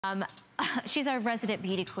Um, she's our resident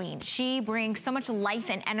beauty queen. She brings so much life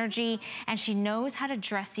and energy, and she knows how to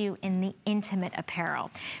dress you in the intimate apparel.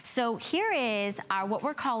 So here is what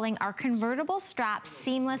we're calling our convertible strap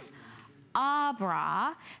seamless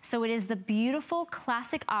bra. So it is the beautiful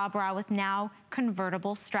classic bra with now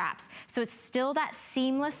convertible straps. So it's still that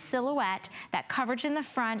seamless silhouette, that coverage in the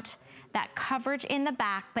front, that coverage in the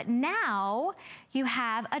back, but now you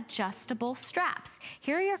have adjustable straps.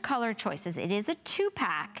 Here are your color choices. It is a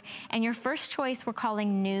 2-pack, and your first choice we're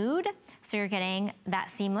calling nude, so you're getting that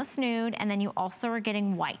seamless nude, and then you also are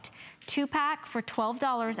getting white. 2-pack for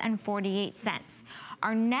 $12.48.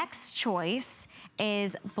 Our next choice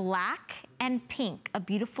is black and pink, a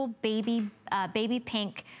beautiful baby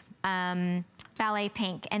pink, ballet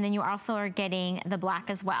pink, and then you also are getting the black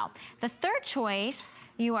as well. The third choice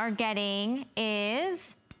you are getting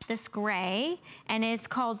is this gray, and it's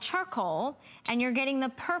called charcoal, and you're getting the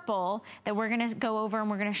purple that we're gonna go over and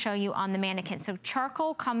we're gonna show you on the mannequin. So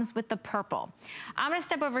charcoal comes with the purple. I'm gonna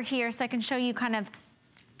step over here so I can show you kind of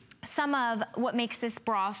some of what makes this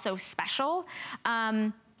bra so special.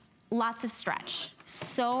 Lots of stretch,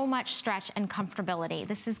 so much stretch and comfortability.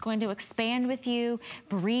 This is going to expand with you,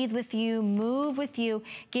 breathe with you, move with you,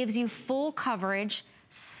 gives you full coverage,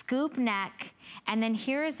 scoop neck, and then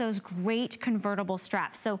here's those great convertible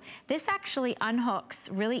straps. So this actually unhooks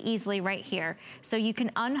really easily right here. So you can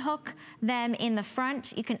unhook them in the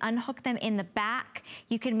front, you can unhook them in the back,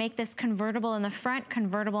 you can make this convertible in the front,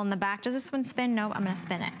 convertible in the back. Does this one spin? No, I'm gonna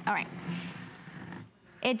spin it. All right.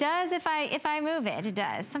 It does if I move it, it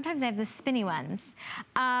does. Sometimes I have the spinny ones.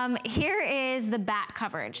 Here is the back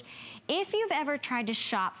coverage. If you've ever tried to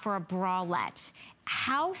shop for a bralette,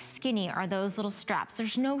 how skinny are those little straps?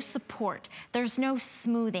 There's no support, there's no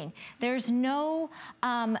smoothing, there's no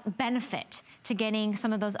benefit to getting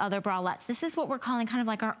some of those other bralettes. This is what we're calling kind of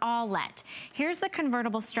like our all-let. Here's the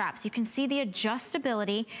convertible straps. You can see the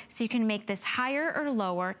adjustability, so you can make this higher or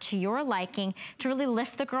lower to your liking to really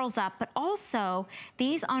lift the girls up, but also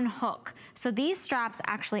these unhook. So these straps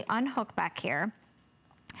actually unhook back here,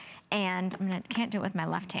 and can't do it with my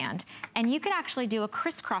left hand. And you could actually do a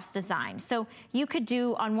crisscross design. So you could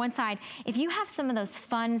do on one side, if you have some of those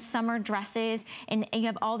fun summer dresses and you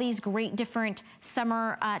have all these great different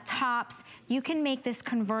summer tops, you can make this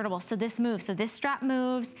convertible. So this moves, so this strap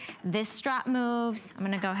moves, this strap moves. I'm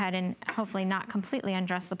gonna go ahead and hopefully not completely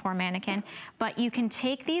undress the poor mannequin, but you can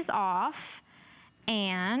take these off.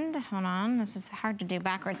 And hold on, this is hard to do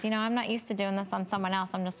backwards. You know, I'm not used to doing this on someone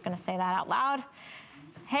else. I'm just gonna say that out loud.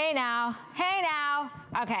 Hey now, hey now.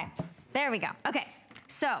 Okay, there we go. Okay,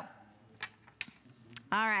 so,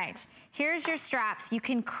 all right, here's your straps. You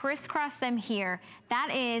can crisscross them here.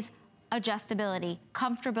 That is adjustability,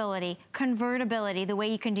 comfortability, convertibility, the way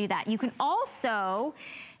you can do that. You can also,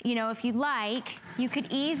 you know, if you like, you could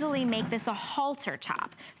easily make this a halter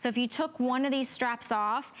top. So if you took one of these straps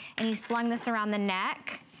off and you slung this around the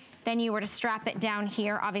neck, then you were to strap it down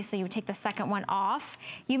here, obviously you would take the second one off.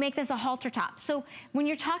 You make this a halter top. So when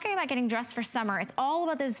you're talking about getting dressed for summer, it's all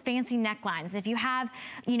about those fancy necklines. If you have,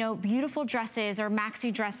 you know, beautiful dresses or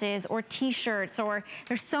maxi dresses or t-shirts, or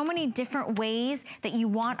there's so many different ways that you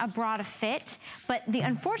want a bra to fit, but the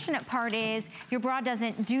unfortunate part is your bra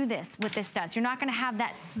doesn't do this, what this does. You're not gonna have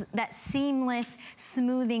that seamless,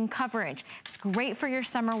 smoothing coverage. It's great for your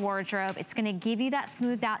summer wardrobe. It's gonna give you that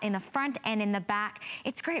smoothed out in the front and in the back.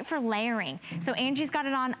 It's great for layering. So Angie's got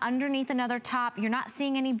it on underneath another top. You're not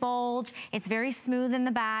seeing any bulge. It's very smooth in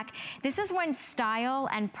the back. This is when style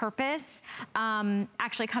and purpose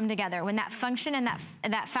actually come together. When that function and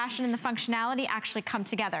that fashion and the functionality actually come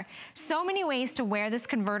together. So many ways to wear this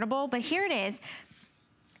convertible, but here it is.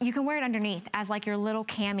 You can wear it underneath as like your little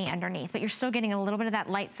cami underneath, but you're still getting a little bit of that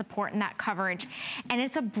light support and that coverage. And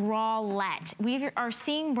it's a bralette. We are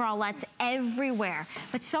seeing bralettes everywhere,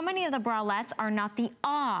 but so many of the bralettes are not the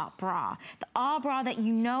bra. The bra that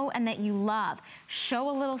you know and that you love. Show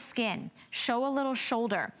a little skin, show a little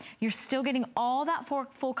shoulder. You're still getting all that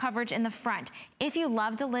full coverage in the front. If you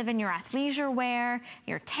love to live in your athleisure wear,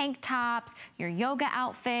 your tank tops, your yoga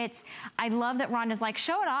outfits, I love that Rhonda's like,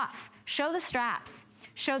 show it off, show the straps.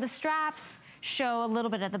 Show the straps, show a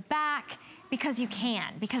little bit of the back, because you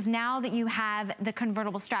can. Because now that you have the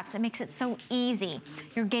convertible straps, it makes it so easy.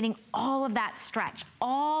 You're getting all of that stretch,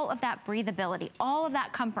 all of that breathability, all of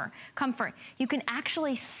that comfort. You can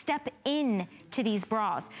actually step in to these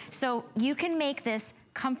bras. So you can make this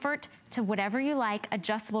comfort to whatever you like,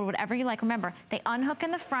 adjustable to whatever you like. Remember, they unhook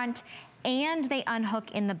in the front and they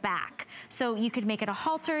unhook in the back. So you could make it a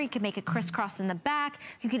halter, you could make it crisscross in the back,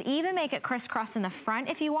 you could even make it crisscross in the front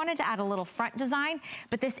if you wanted to add a little front design,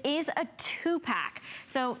 but this is a 2-pack.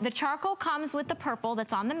 So the charcoal comes with the purple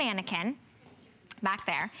that's on the mannequin, back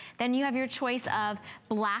there. Then you have your choice of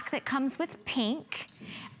black that comes with pink,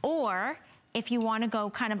 or if you want to go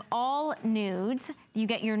kind of all nudes, you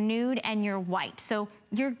get your nude and your white. So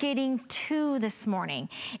you're getting 2 this morning.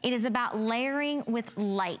 It is about layering with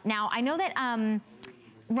light. Now, I know that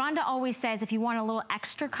Rhonda always says if you want a little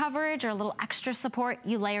extra coverage or a little extra support,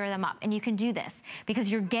 you layer them up. And you can do this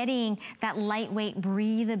because you're getting that lightweight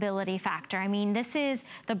breathability factor. I mean, this is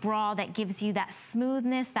the bra that gives you that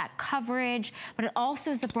smoothness, that coverage, but it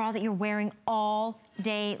also is the bra that you're wearing all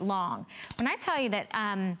day long. When I tell you that,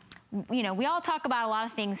 you know, we all talk about a lot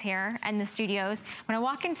of things here in the studios. When I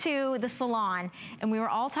walk into the salon, and we were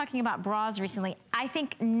all talking about bras recently, I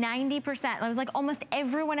think 90%, it was like almost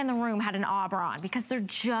everyone in the room had an bra on because they're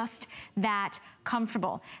just that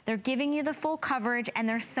comfortable. They're giving you the full coverage, and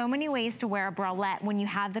there's so many ways to wear a bralette when you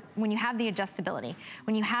have the adjustability,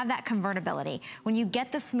 when you have that convertibility, when you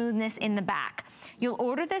get the smoothness in the back. You'll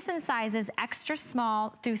order this in sizes extra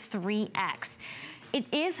small through 3X. It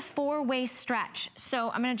is 4-way stretch.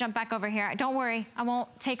 So I'm gonna jump back over here. Don't worry, I won't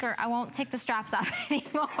take the straps off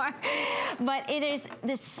anymore. But it is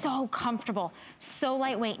so comfortable, so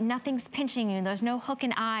lightweight, nothing's pinching you, there's no hook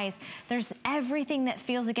and eyes. There's everything that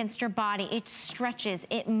feels against your body. It stretches,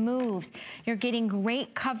 it moves. You're getting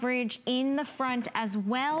great coverage in the front as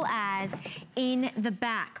well as in the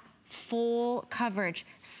back. Full coverage,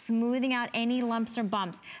 smoothing out any lumps or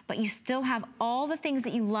bumps, but you still have all the things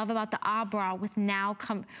that you love about the bra with now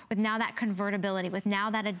that convertibility, with now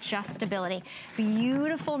that adjustability.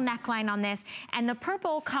 Beautiful neckline on this, and the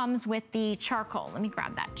purple comes with the charcoal. Let me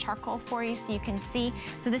grab that charcoal for you so you can see.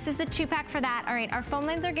 So this is the 2-pack for that. All right, our phone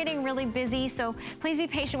lines are getting really busy, so please be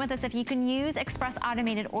patient with us. If you can use Express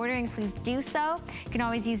Automated Ordering, please do so. You can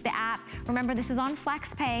always use the app. Remember, this is on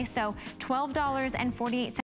FlexPay, so $12.48